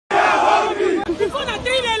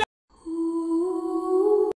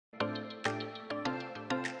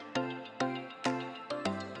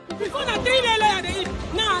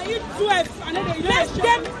Let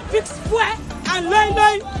them fix fuel and loin.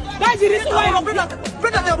 That's the reason why I'm brother.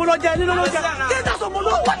 What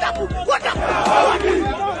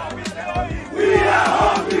happened? We are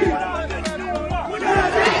hungry.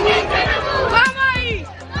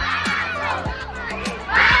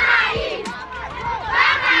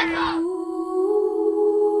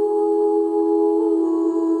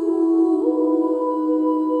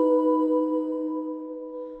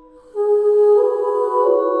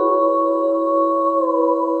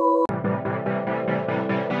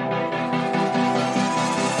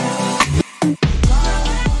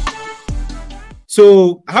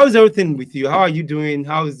 So how is everything with you? How are you doing?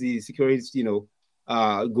 How is the security,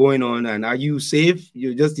 going on? And are you safe?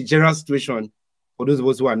 You're just the general situation for those of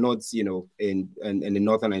us who are not, in the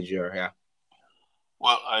northern Nigeria. Yeah.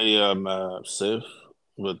 Well, I am safe,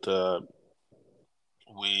 but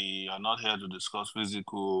we are not here to discuss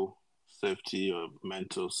physical safety or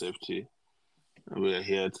mental safety. We are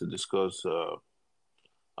here to discuss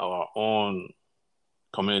our own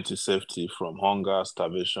community safety from hunger,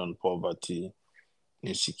 starvation, poverty,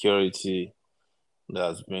 insecurity that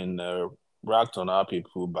has been racked on our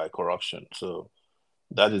people by corruption. So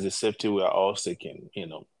that is the safety we are all seeking,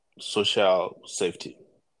 social safety.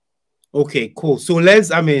 Okay, cool. So I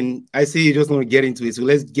say you just want to get into it. So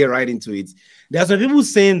let's get right into it. There are some people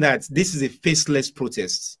saying that this is a faceless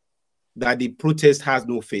protest, that the protest has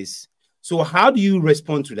no face. So how do you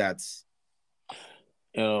respond to that?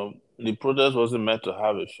 The protest wasn't meant to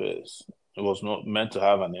have a face. It was not meant to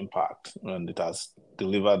have an impact, and it has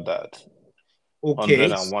delivered that. Okay.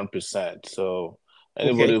 101%. So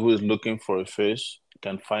anybody who is looking for a face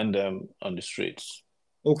can find them on the streets.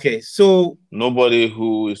 Okay, so nobody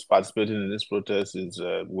who is participating in this protest is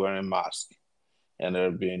wearing masks. And there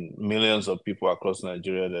have been millions of people across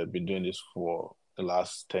Nigeria that have been doing this for the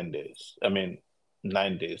last 10 days. 9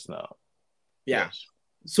 days now. Yeah. Yes.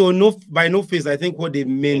 So by no face, I think what they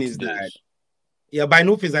mean is days. That, by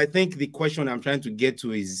no face, I think the question I'm trying to get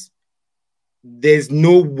to is there's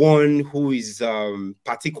no one who is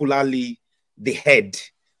particularly the head.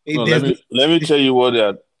 No, let me tell you what they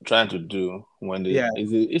are trying to do when they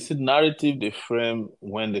it's a narrative they frame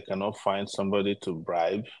when they cannot find somebody to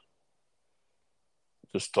bribe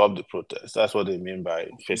to stop the protest. That's what they mean by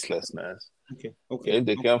facelessness. Okay. If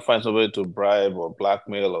they can't find somebody to bribe or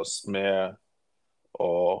blackmail or smear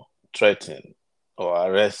or threaten or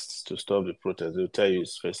arrest to stop the protest, they'll tell you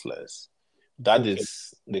it's faceless. That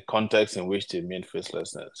is the context in which they mean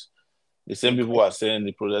facelessness. The same people are saying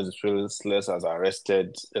the protest is faceless has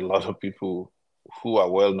arrested a lot of people who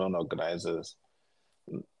are well-known organizers.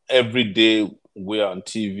 Every day we're on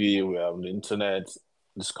TV, we're on the internet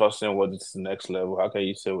discussing what is the next level. How can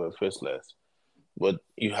you say we're faceless? But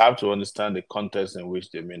you have to understand the context in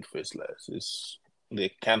which they mean faceless. They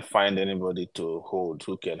can't find anybody to hold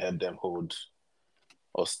who can help them hold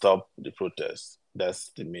or stop the protest.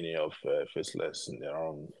 That's the meaning of faceless in their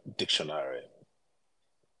own dictionary.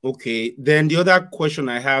 Okay, then the other question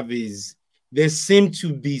I have is, there seem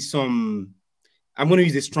to be some, I'm going to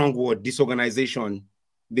use a strong word, disorganization,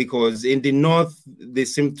 because in the north, there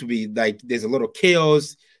seem to be there's a lot of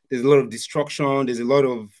chaos, there's a lot of destruction, there's a lot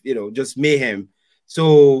of, just mayhem.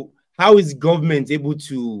 So how is government able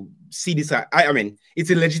to see this? I mean, it's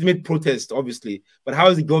a legitimate protest, obviously, but how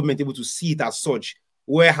is the government able to see it as such?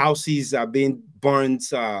 Warehouses are being burned,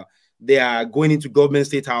 they are going into government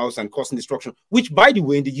state house and causing destruction, which, by the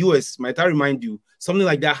way, in the US, might I remind you, something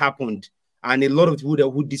like that happened. And a lot of people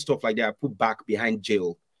who did stuff like that are put back behind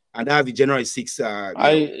jail. And that's the January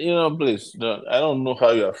 6th. Please, I don't know how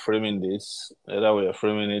you are framing this. Either way, you're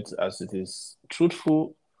framing it as it is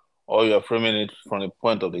truthful or you're framing it from the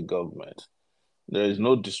point of the government. There is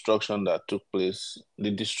no destruction that took place. The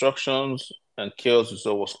destructions and chaos you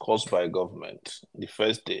saw was caused by government the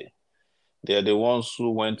first day. They are the ones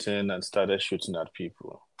who went in and started shooting at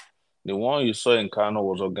people. The one you saw in Kano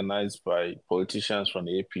was organized by politicians from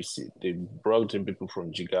the APC. They brought in people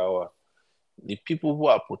from Jigawa. The people who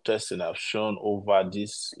are protesting have shown over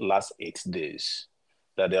these last 8 days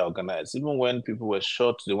that they are organized. Even when people were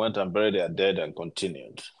shot, they went and buried their dead and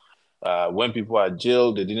continued. When people are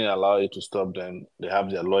jailed, they didn't allow you to stop them. They have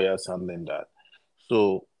their lawyers handling that.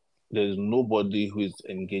 So there's nobody who is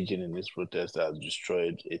engaging in this protest that has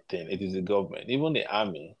destroyed a thing. It is the government. Even the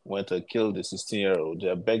army went to kill the 16-year-old. They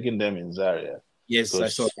are begging them in Zaria. Yes, I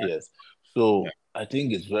saw that. Yes. So I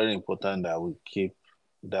think it's very important that we keep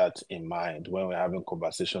that in mind when we're having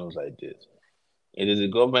conversations like this. It is the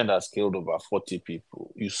government that's killed over 40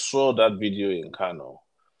 people. You saw that video in Kano.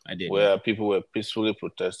 I did. Where people were peacefully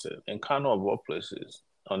protesting. In Kano, of all places,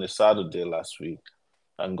 on a Saturday last week,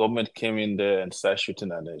 and government came in there and started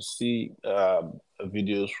shooting at them. See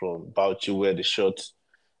videos from Bauchi where they shot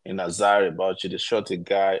in Azari, Bauchi, they shot a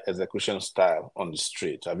guy execution style on the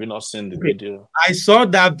street. Have you not seen the video? I saw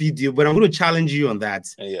that video, but I'm going to challenge you on that.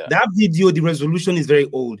 Yeah. That video, the resolution is very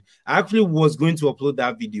old. I actually was going to upload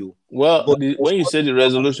that video. Well, when you say the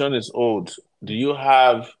resolution is old, do you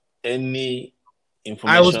have any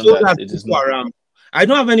information I was told that that it is not? I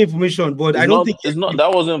don't have any information, but I don't think it's not.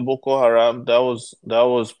 That wasn't Boko Haram. That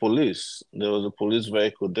was police. There was a police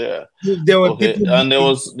vehicle there. there were Okay, people. and there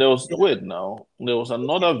was wait now. There was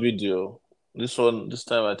another video. This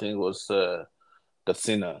time I think was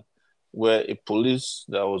Katsina, where a police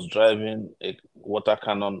that was driving a water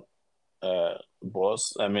cannon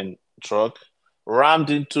truck rammed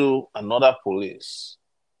into another police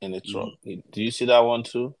in a truck. Do you see that one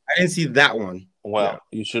too? I didn't see that one. Well,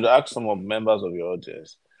 you should ask some of members of your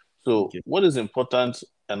audience. So what is important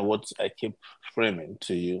and what I keep framing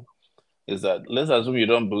to you is that let's assume you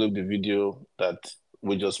don't believe the video that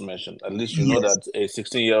we just mentioned. At least you know that a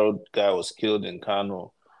 16-year-old guy was killed in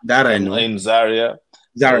Kano. That I know. In Zaria.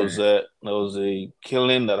 There was a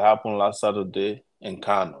killing that happened last Saturday in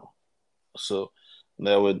Kano. So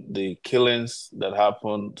there were the killings that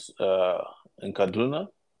happened in Kaduna.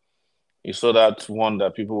 You saw that one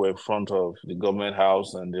that people were in front of the government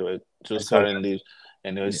house and they were just carrying leaves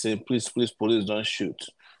and they were saying, please, police, don't shoot.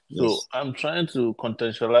 So I'm trying to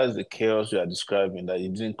contextualize the chaos you are describing, that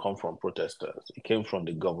it didn't come from protesters. It came from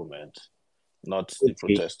the government, not the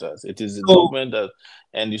protesters. It is the government that,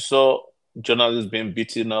 and you saw journalists being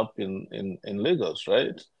beaten up in Lagos,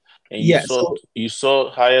 right? And you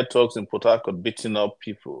saw higher talks in Port Harcourt beating up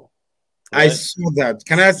people. Right? I saw that.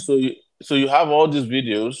 Can I? So you have all these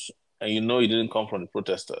videos, and you know it didn't come from the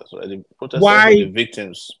protesters, right? The protesters were the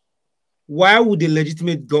victims. Why would the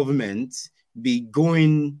legitimate government be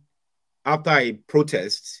going after a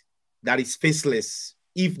protest that is faceless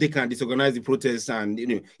if they can disorganize the protest? And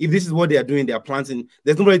if this is what they are doing, they are planting,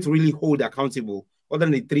 there's nobody to really hold accountable other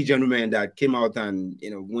than the three gentlemen that came out and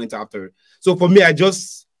went after. So for me,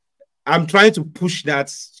 I'm trying to push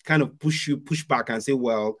that, kind of push back and say,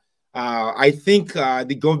 well, I think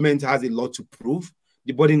the government has a lot to prove.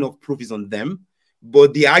 The burden of proof is on them.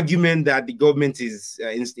 But the argument that the government is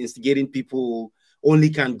instigating people only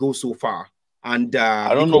can go so far. And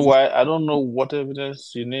I don't know why. I don't know what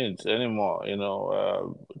evidence you need anymore.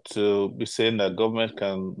 To be saying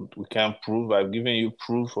that we can't prove. I've given you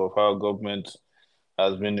proof of how government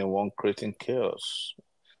has been the one creating chaos.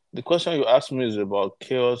 The question you asked me is about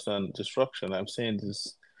chaos and destruction. I'm saying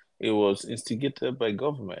this. It was instigated by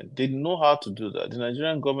government. They know how to do that. The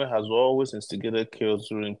Nigerian government has always instigated chaos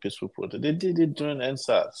during peaceful protest. They did it during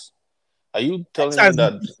NSAS. Are you telling me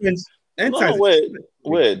that? No,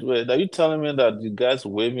 wait. Are you telling me that the guys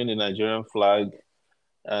waving the Nigerian flag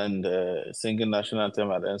and singing national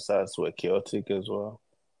anthem at NSAS were chaotic as well?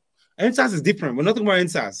 NSAS is different. We're not talking about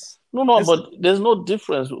NSAS. No, but there's no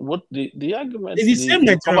difference. What the argument is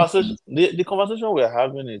the conversation we're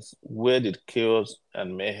having is, where did chaos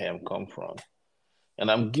and mayhem come from? And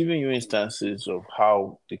I'm giving you instances of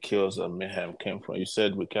how the chaos and mayhem came from. You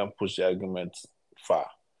said we can't push the argument far.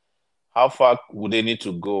 How far would they need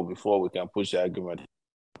to go before we can push the argument?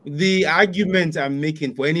 The argument I'm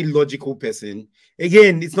making for any logical person,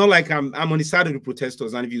 again, it's not like I'm on the side of the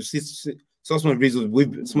protesters. And if you saw some of the videos we've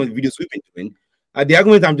been doing, the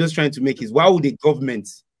argument I'm just trying to make is, why would the government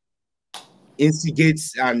instigate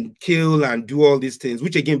and kill and do all these things?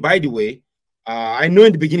 Which, again, by the way, I know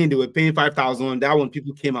in the beginning they were paying 5,000. That when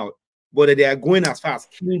people came out, but they are going as far as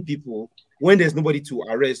killing people when there's nobody to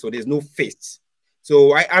arrest or there's no face.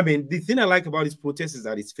 So I mean, the thing I like about this protest is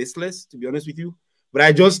that it's faceless, to be honest with you. But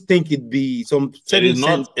I just think it'd be some. It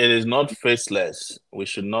is not faceless. We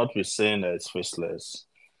should not be saying that it's faceless.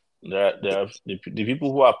 There are the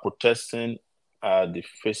people who are protesting are the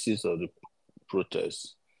faces of the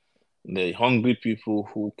protests. The hungry people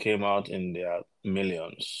who came out in their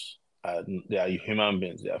millions. They are human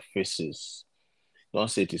beings. They are faces. Don't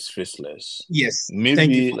say it is faceless. Yes.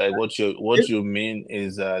 Maybe like what you mean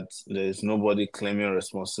is that there is nobody claiming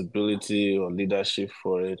responsibility or leadership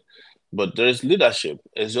for it. But there is leadership.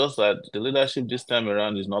 It's just that the leadership this time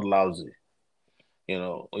around is not lousy.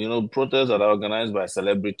 Protests that are organized by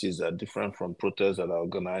celebrities are different from protests that are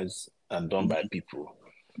organized and done by people.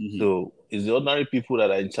 Mm-hmm. So it's the ordinary people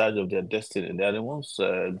that are in charge of their destiny. They are the ones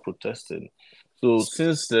protesting. So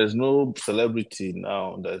since there's no celebrity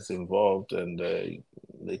now that's involved and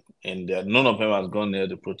none of them has gone near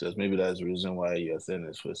the protest, maybe that's the reason why you're saying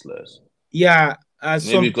it's faceless. Yeah.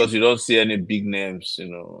 Maybe because you don't see any big names,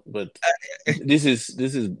 But this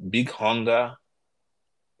is big hunger,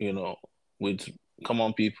 with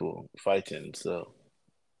common people fighting.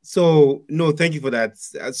 So no, thank you for that.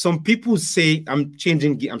 Some people say I'm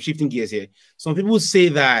shifting gears here. Some people say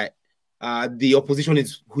that the opposition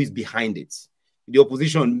is who is behind it. The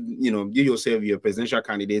opposition, you yourself, you're a presidential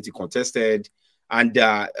candidate, you contested, and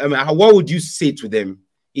I mean, what would you say to them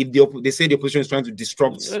if they say the opposition is trying to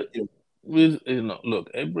disrupt? Look,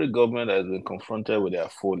 every government has been confronted with their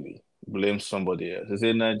folly, blame somebody else. They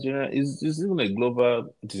say Nigeria is even a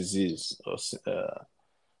global disease or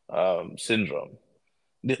syndrome.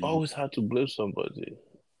 They always had to blame somebody.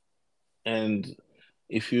 And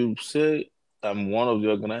if you say I'm one of the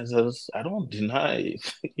organizers, I don't deny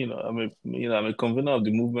it. I'm a convener of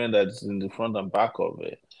the movement that's in the front and back of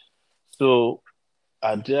it. So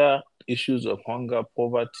are there issues of hunger,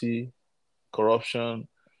 poverty, corruption,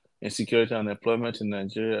 insecurity, and unemployment in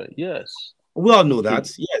Nigeria? Yes. We all know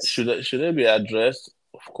that. Yes. Should they be addressed?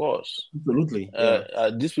 Of course. Absolutely. Yeah.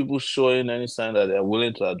 Are these people showing any sign that they're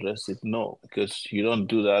willing to address it? No, because you don't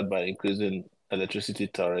do that by increasing electricity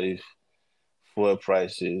tariff, fuel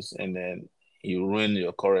prices, and then you ruin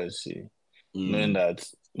your currency, knowing that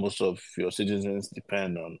most of your citizens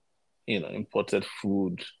depend on, imported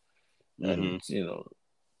food and,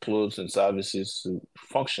 clothes and services to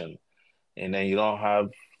function. And then you don't have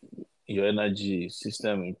your energy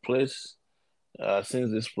system in place.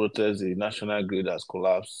 Since this protest, the national grid has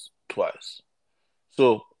collapsed twice.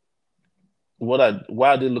 So why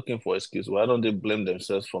are they looking for excuse? Why don't they blame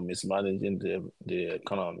themselves for mismanaging the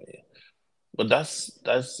economy? But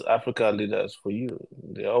that's Africa leaders for you.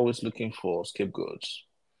 They're always looking for scapegoats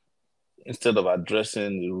instead of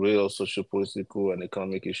addressing the real social, political, and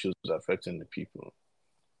economic issues affecting the people.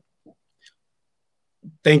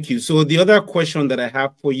 Thank you. So the other question that I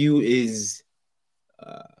have for you is,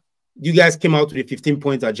 you guys came out with a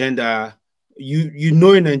 15-point agenda. In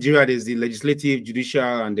Nigeria, there's the legislative, judicial,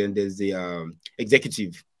 and then there's the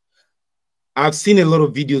executive. I've seen a lot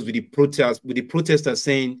of videos with the protesters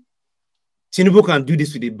saying, Tinubu can do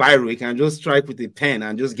this with a biro. He can just strike with a pen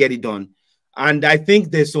and just get it done. And I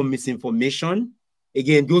think there's some misinformation.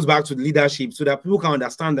 Again, it goes back to leadership so that people can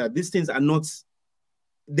understand that these things are not.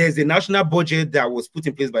 There's a national budget that was put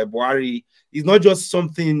in place by Buhari. It's not just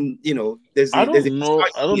something, I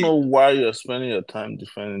don't know why you're spending your time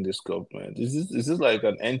defending this government. Is this like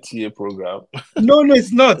an NTA program? No,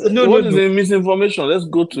 it's not. What is the misinformation? Let's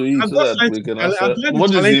go to it so that we can answer.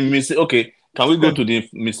 What is the misinformation? Okay, can we go to the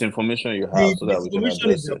misinformation you have so that we can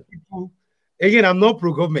address it? Again, I'm not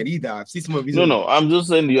pro-government either. No, I'm just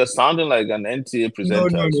saying you're sounding like an NTA presenter.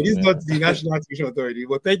 No, it's not the National Acquisition Authority.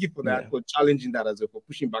 But thank you for that, for challenging that as well, for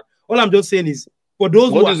pushing back. All I'm just saying is, for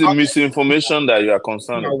those what is the misinformation that you are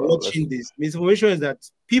concerned about? Watching this misinformation is that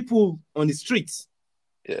people on the streets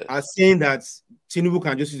are saying that Tinubu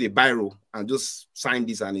can just use a biro and just sign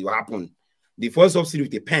this and it will happen. The first subsidy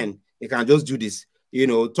with a pen, they can just do this.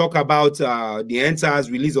 Talk about the enters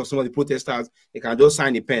release of some of the protesters, they can just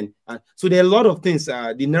sign a pen. And so there are a lot of things. The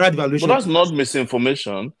Naira devaluation. But that's not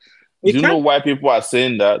misinformation. Do you know why people are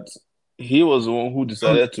saying that? He was the one who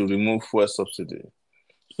decided to remove fuel subsidy.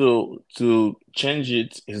 So to change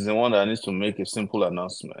it is the one that needs to make a simple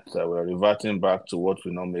announcement that we're reverting back to what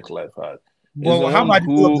we now make life hard. Well, how about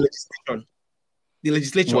the legislation? The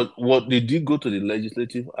legislature. What did he go to the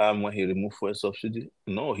legislative arm when he removed fuel subsidy?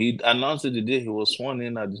 No, he announced it the day he was sworn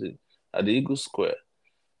in at the Eagle Square.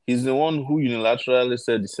 He's the one who unilaterally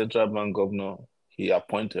said the central bank governor he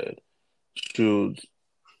appointed should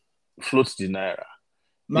float the Naira.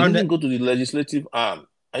 He didn't go to the legislative arm.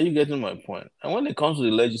 Are you getting my point? And when it comes to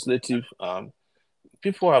the legislative arm,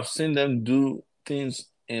 people have seen them do things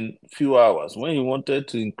in few hours. When he wanted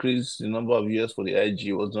to increase the number of years for the IG,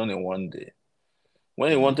 it was done in one day.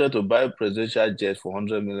 When he wanted to buy presidential jet for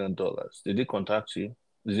 $100 million, did he contact you?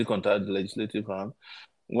 Did he contact the legislative arm?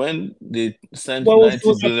 When they sent 90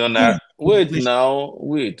 billion... Wait,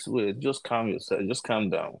 just calm yourself. Just calm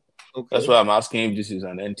down. Okay. That's why I'm asking if this is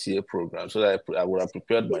an NTA program, so that I would have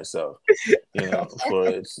prepared myself, for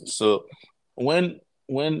it. So when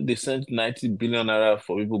they sent 90 billion naira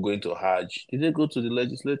for people going to Hajj, did they go to the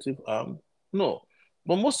legislative arm? No.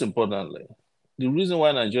 But most importantly, the reason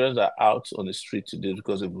why Nigerians are out on the street today is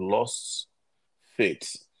because they've lost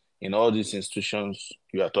faith in all these institutions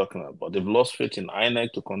you are talking about. They've lost faith in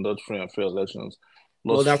INEC to conduct free and fair elections.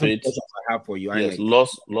 Lost faith. I have for you. Yes,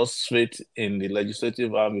 lost faith in the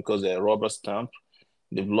legislative arm because they're a rubber stamp.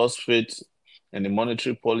 They've lost faith in the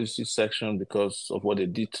monetary policy section because of what they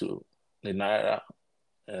did to the Naira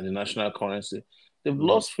and the national currency. They've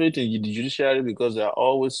lost faith in the judiciary because they are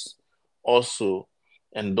always also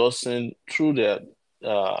endorsing through their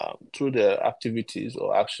activities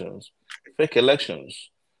or actions fake elections.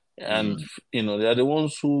 And they are the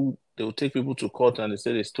ones who they will take people to court and they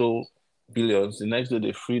say they stole billions. The next day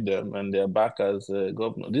they free them and they're back as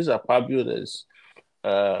governor. These are Pabio, there's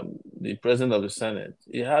the president of the Senate.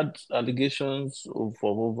 He had allegations of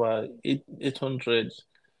over 800,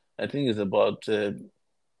 I think it's about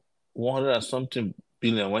 100 and something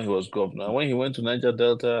billion when he was governor. And when he went to Niger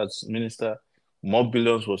Delta as minister, more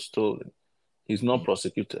billions were stolen. He's not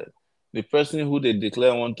prosecuted. The person who they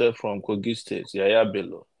declare wanted from Kogi State, Yaya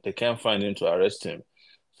Bello, they can't find him to arrest him.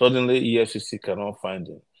 Suddenly, EFCC cannot find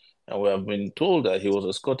him. And we have been told that he was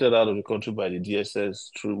escorted out of the country by the DSS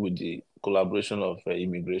through with the collaboration of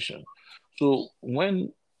immigration. So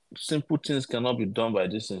when simple things cannot be done by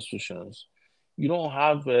these institutions, you don't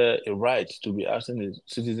have a right to be asking the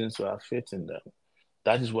citizens to have faith in them.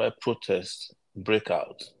 That is why protests break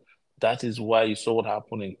out. That is why you saw what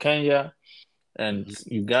happened in Kenya and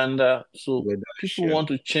Uganda. So people want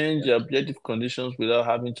to change the objective conditions without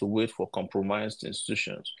having to wait for compromised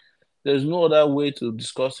institutions. There's no other way to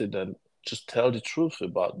discuss it than just tell the truth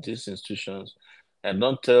about these institutions, and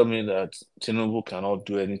don't tell me that Tinubu cannot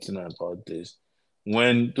do anything about this.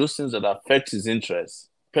 When those things that affect his interests,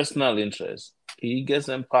 personal interests, he gets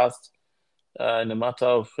them passed in a matter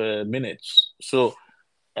of minutes. So,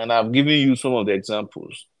 and I've given you some of the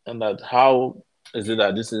examples, and that how is it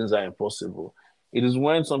that these things are impossible? It is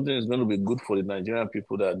when something is going to be good for the Nigerian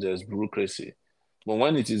people that there's bureaucracy. But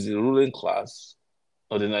when it is the ruling class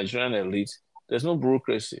or the Nigerian elite, there's no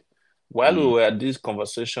bureaucracy. While we were at this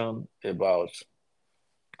conversation about,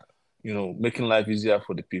 making life easier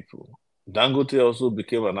for the people, Dangote also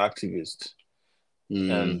became an activist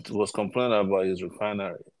and was complaining about his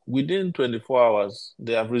refinery. Within 24 hours,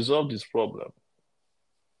 they have resolved this problem.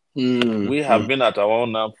 We have been at our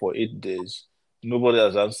own now for 8 days. Nobody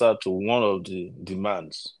has answered to one of the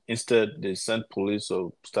demands. Instead, they sent police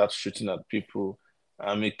or start shooting at people,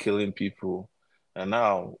 army killing people, and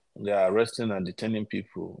now they are arresting and detaining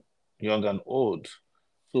people, young and old.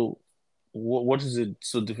 So what is it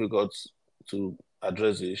so difficult to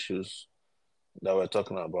address the issues that we're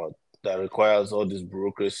talking about that requires all these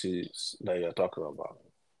bureaucracies that you're talking about?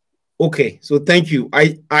 Okay, so thank you.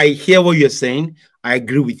 I hear what you're saying. I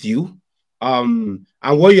agree with you. And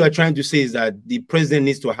what you are trying to say is that the president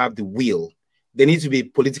needs to have the will. There needs to be a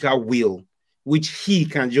political will, which he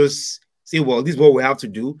can just say, well, this is what we have to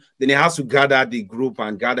do. Then he has to gather the group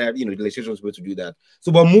and gather, the legislation to do that.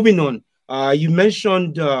 So, but moving on, you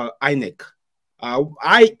mentioned INEC.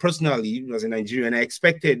 I personally, as a Nigerian, I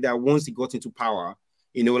expected that once he got into power,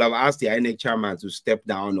 would have asked the INEC chairman to step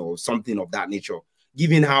down or something of that nature,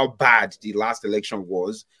 given how bad the last election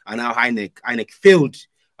was and how INEC failed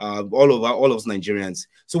all of us Nigerians.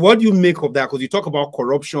 So what do you make of that? Because you talk about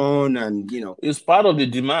corruption and, It's part of the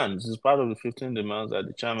demands. It's part of the 15 demands that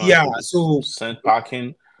the chairman sent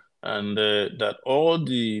packing, and that all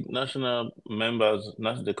the national members,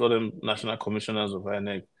 they call them national commissioners of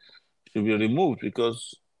INEC, should be removed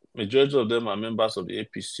because majority of them are members of the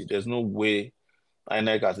APC. There's no way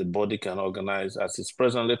INEC as a body can organize, as it's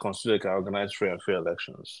presently considered, can organize free and fair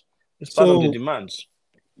elections. It's part of the demands.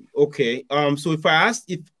 Okay. So if I ask,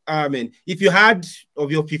 if you had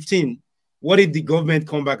of your 15, what if the government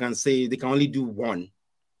come back and say they can only do one?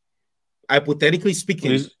 Hypothetically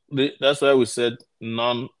speaking. That's why we said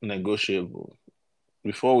non-negotiable.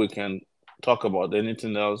 Before we can talk about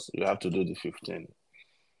anything else, you have to do the 15.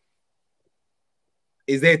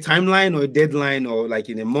 Is there a timeline or a deadline or like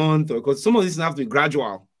in a month? Or because some of this have to be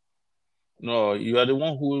gradual. No, you are the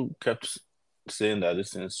one who kept saying that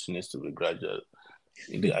this needs to be gradual.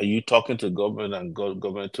 Are you talking to government and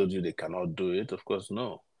government told you they cannot do it? Of course,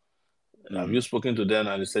 no. Have you spoken to them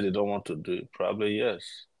and they said they don't want to do it? Probably yes.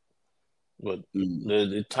 But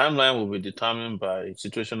the timeline will be determined by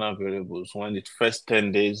situational variables. When the first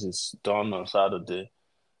 10 days is done on Saturday,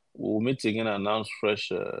 we'll meet again and announce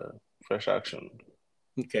fresh action.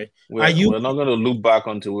 Okay. We're not going to look back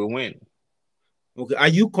until we win. Okay. Are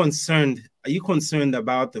you concerned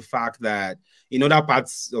about the fact that in other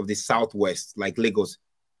parts of the Southwest, like Lagos,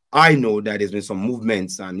 I know that there's been some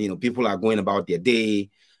movements and, people are going about their day.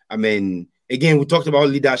 I mean, again, we talked about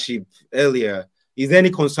leadership earlier. Is there any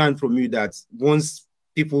concern from you that once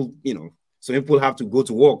people, some people have to go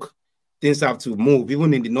to work, things have to move,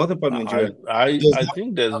 even in the northern part of Nigeria? I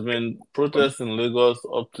think there's been protests in Lagos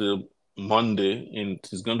up to Monday, and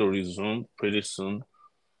it's going to resume pretty soon.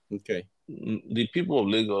 Okay. The people of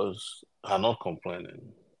Lagos are not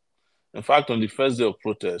complaining. In fact, on the first day of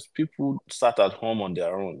protest, people sat at home on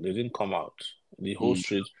their own. They didn't come out. The whole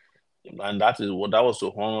street, and that was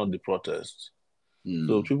to honor the protest.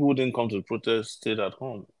 So people who didn't come to the protest stayed at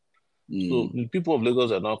home. So the people of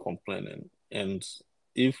Lagos are not complaining. And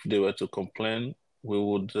if they were to complain, we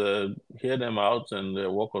would hear them out and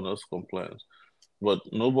work on those complaints. But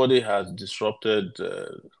nobody has disrupted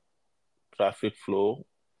traffic flow,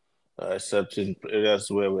 except in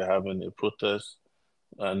areas where we're having a protest.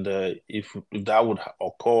 And if that would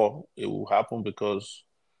occur, it will happen because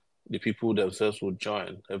the people themselves would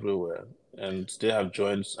join everywhere, and they have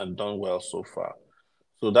joined and done well so far.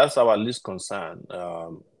 So that's our least concern.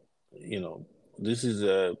 This is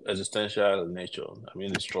existential in nature. I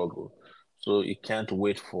mean, the struggle. So it can't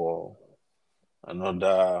wait for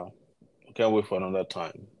another. Can't wait for another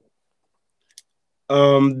time.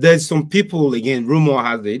 There's some people, again, rumor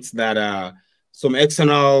has it that some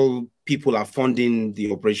external people are funding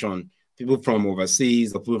the operation, people from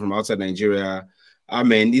overseas or people from outside Nigeria. I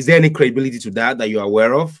mean, is there any credibility to that you're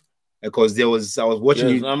aware of? Because I was watching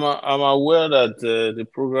Yes, you. I'm aware that the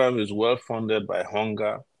program is well funded by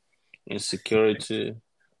hunger, insecurity,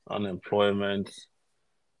 unemployment,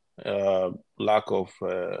 lack of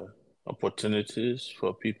opportunities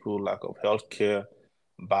for people, lack of healthcare,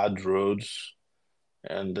 bad roads,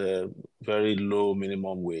 and very low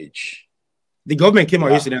minimum wage. The government came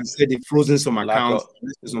out yesterday and said they've frozen some accounts.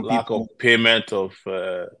 Lack of payment of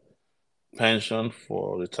pension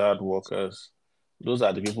for retired workers. Those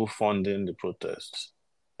are the people funding the protests.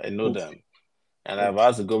 I know them. And I've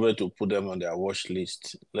asked the government to put them on their watch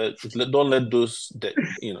list. Don't let those,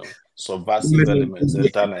 subversive elements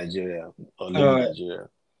enter Nigeria or leave Nigeria.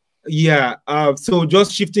 Yeah. So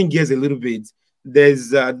just shifting gears a little bit, there's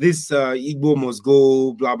this Igbo must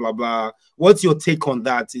go, blah, blah, blah. What's your take on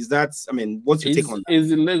that? What's your take on that? It's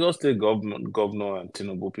the Lagos State governor and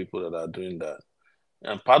Tinubu people that are doing that.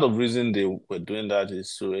 And part of the reason they were doing that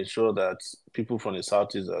is to ensure that people from the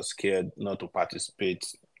Southeast are scared not to participate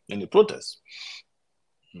in the protests.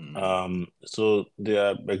 So they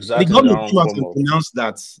are exactly the governor came out and announced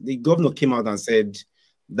that. The governor came out and said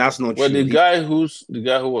that's not true. Well, the guy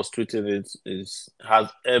who was tweeting it has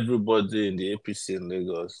everybody in the APC in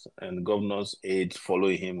Lagos and governor's aides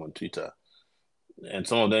following him on Twitter, and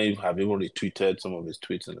some of them have even retweeted some of his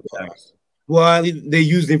tweets in the past. Well, they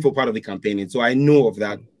used him for part of the campaigning, so I know of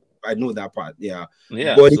that. I know that part. Yeah.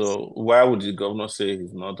 Yeah. But so why would the governor say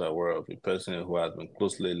he's not aware of a person who has been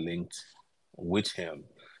closely linked with him?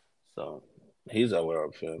 So he's aware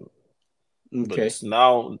of him. Okay. But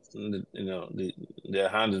now, their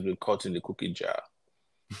hand has been caught in the cookie jar.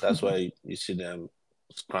 That's why you see them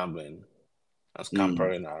scrambling and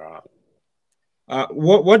scampering around.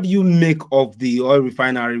 What do you make of the oil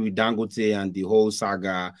refinery with Dangote and the whole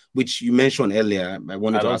saga, which you mentioned earlier? I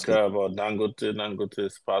don't care about Dangote. Dangote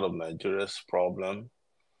is part of Nigeria's problem.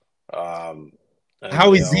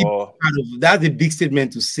 How is he part of that's a big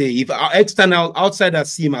statement to say? If external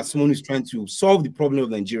outsiders see him as someone who's trying to solve the problem of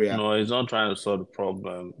Nigeria. No, he's not trying to solve the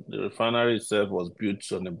problem. The refinery itself was built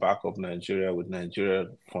on the back of Nigeria with Nigeria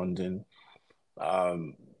funding.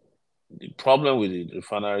 The problem with the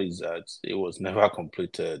refinery is that it was never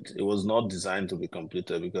completed. It was not designed to be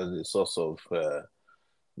completed because the source of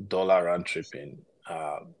dollar round tripping.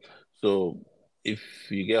 So if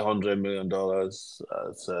you get $100 million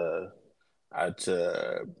at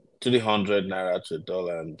 300 naira to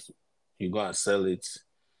 $1 and you go and sell it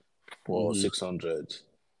for 600,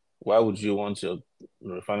 why would you want your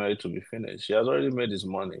refinery to be finished? He has already made his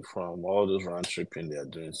money from all those round tripping they are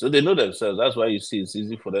doing. So they know themselves. That's why you see it's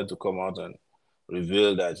easy for them to come out and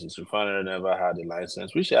reveal that his refinery never had a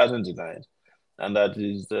license, which he hasn't denied, and that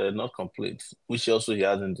is not complete, which also he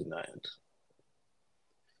hasn't denied.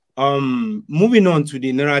 Moving on to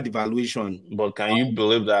the Naira devaluation. But can you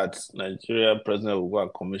believe that Nigeria president will go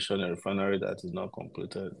and commission a refinery that is not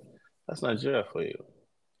completed? That's Nigeria for you.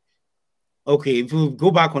 Okay, if we go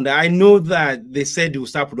back on that, I know that they said they will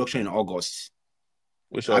start production in August.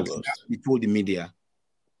 Which August? They told the media.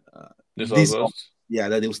 This August? Yeah,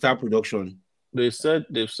 that they will start production. They've said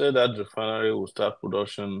that refinery will start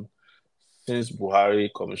production since Buhari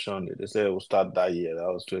commissioned it. They said it will start that year.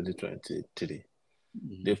 That was 2023.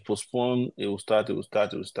 They've postponed. It will start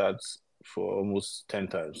for almost 10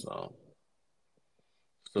 times now.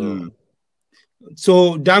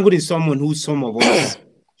 So Dangote is someone who some of us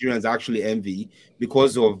Nigerians actually envy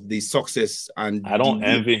because of the success. And I don't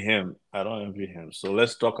envy him. So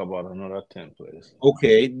let's talk about another thing, please.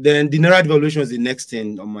 Okay, then the Naira devaluation is the next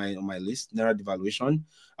thing on my list. Naira devaluation.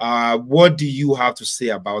 What do you have to say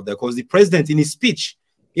about that? Because the president, in his speech,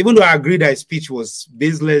 even though I agree that his speech was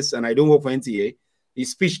baseless and I don't work for NTA,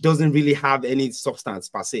 his speech doesn't really have any substance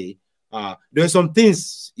per se. There are some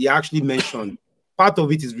things he actually mentioned. Part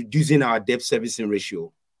of it is reducing our debt servicing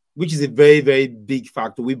ratio, which is a very, very big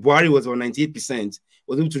factor. With Buhari was on 98%,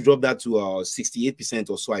 was able to drop that to 68%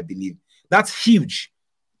 or so, I believe. That's huge.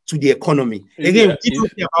 to the economy. Again, we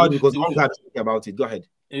don't care about it because all that care about it. Go ahead.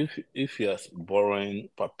 If you are borrowing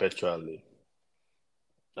perpetually,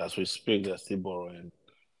 as we speak, they're still borrowing.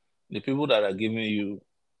 The people that are giving you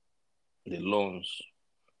the loans,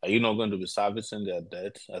 are you not going to be servicing their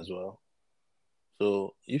debt as well?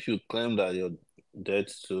 So if you claim that your debt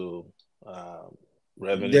to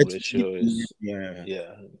revenue ratio is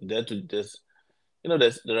debt to this,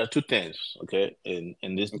 there are two things, okay,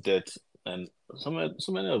 in this debt, and so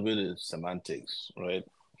many of it is semantics, right?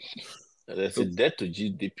 There's a debt to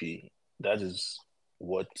GDP. That is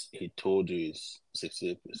what he told you is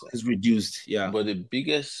 68%. It's reduced, yeah. But the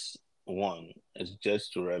biggest one is debt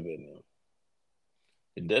to revenue.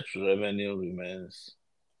 The debt to revenue remains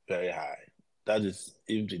very high. That is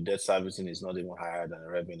if the debt servicing is not even higher than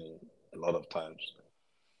revenue a lot of times.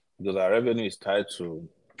 Because our revenue is tied to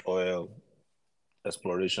oil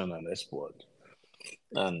exploration and export.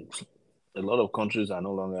 And a lot of countries are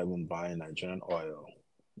no longer even buying Nigerian oil.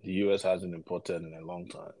 The US hasn't imported in a long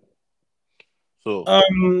time. So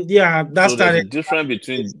that's there's a difference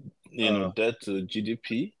between debt to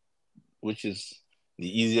GDP, which is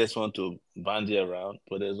the easiest one to bandy around,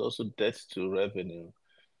 but there's also debt to revenue,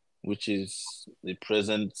 which is the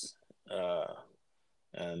present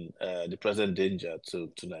the present danger to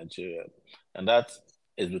Nigeria. And that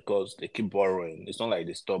is because they keep borrowing. It's not like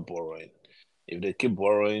they stop borrowing. If they keep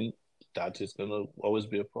borrowing, that is going to always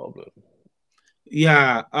be a problem.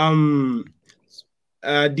 Yeah.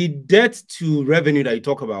 The debt to revenue that you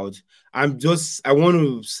talk about, I want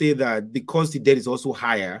to say that because the debt is also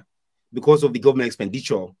higher because of the government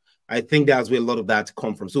expenditure, I think that's where a lot of that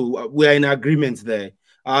come from. So we're in agreement there.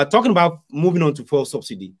 Talking about moving on to fuel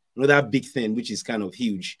subsidy, another big thing, which is kind of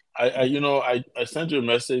huge. I sent you a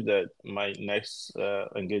message that my next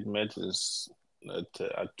engagement is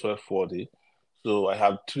at 12:40. So I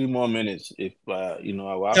have 3 more minutes. If I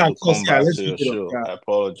will have to come back to your show. I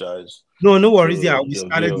apologize. No worries. We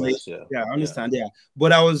started late. I understand.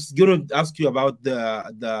 But I was going to ask you about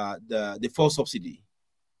the fuel subsidy.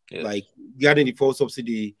 Yes. Like getting the fuel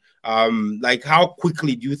subsidy. Like how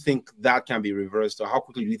quickly do you think that can be reversed, or how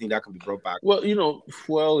quickly do you think that can be brought back? Well,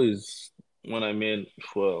 fuel is, when I mean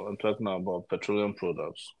fuel, I'm talking about petroleum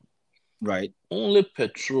products. Right. Only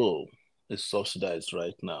petrol is subsidized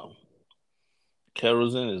right now.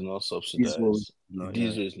 Kerosene is not subsidized.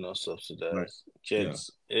 Diesel is not subsidized. Right.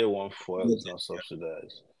 Jets, A1 fuel is not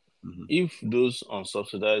subsidized. Mm-hmm. If those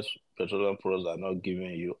unsubsidized petroleum products are not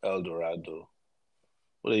giving you El Dorado,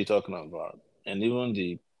 what are you talking about? And even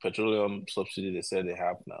the petroleum subsidy they said they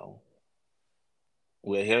have now,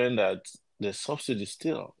 we're hearing that the subsidy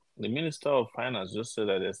still, the Minister of Finance just said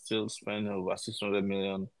that they're still spending over $600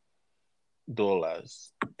 million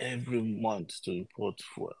every month to import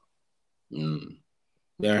fuel. I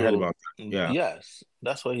heard about that. Yeah. Yes,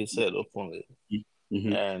 that's what he said openly.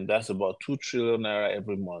 Mm-hmm. And that's about 2 trillion naira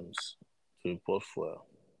every month to import fuel.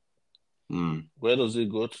 Where does it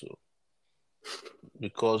go to?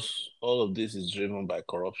 Because all of this is driven by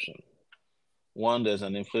corruption. One, there's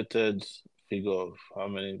an inflated figure of how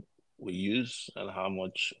many we use and how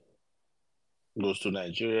much goes to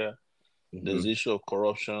Nigeria. Mm-hmm. There's the issue of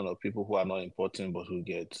corruption of people who are not importing but who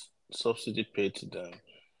get subsidy paid to them.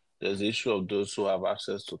 There's the issue of those who have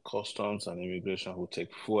access to customs and immigration who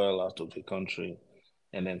take fuel out of the country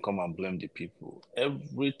and then come and blame the people.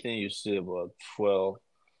 Everything you say about fuel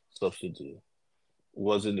subsidy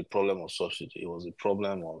wasn't the problem of subsidy. It was the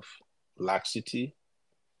problem of laxity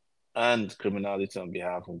and criminality on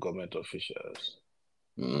behalf of government officials.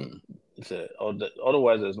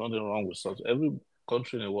 Otherwise, there's nothing wrong with subsidy. Every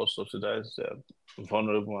country in the world subsidized, they're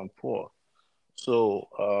vulnerable and poor. So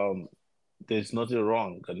there's nothing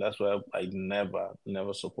wrong, and that's why I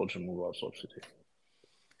never support removal of subsidy.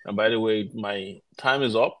 And by the way, my time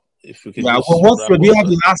is up. If we can, do you have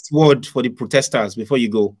the last word for the protesters before you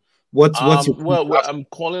go? What's your well, I'm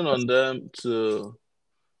calling on them to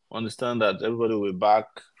understand that everybody will be back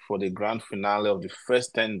for the grand finale of the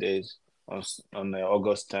first 10 days on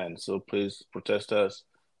August 10th. So please, protesters,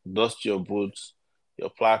 dust your boots,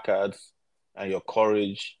 your placards, and your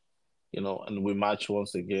courage, and we march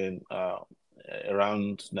once again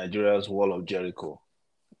around Nigeria's wall of Jericho.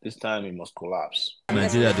 This time it must collapse.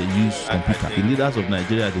 Nigeria, they use computer. The leaders of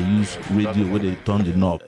Nigeria, they use radio where they turn the knob.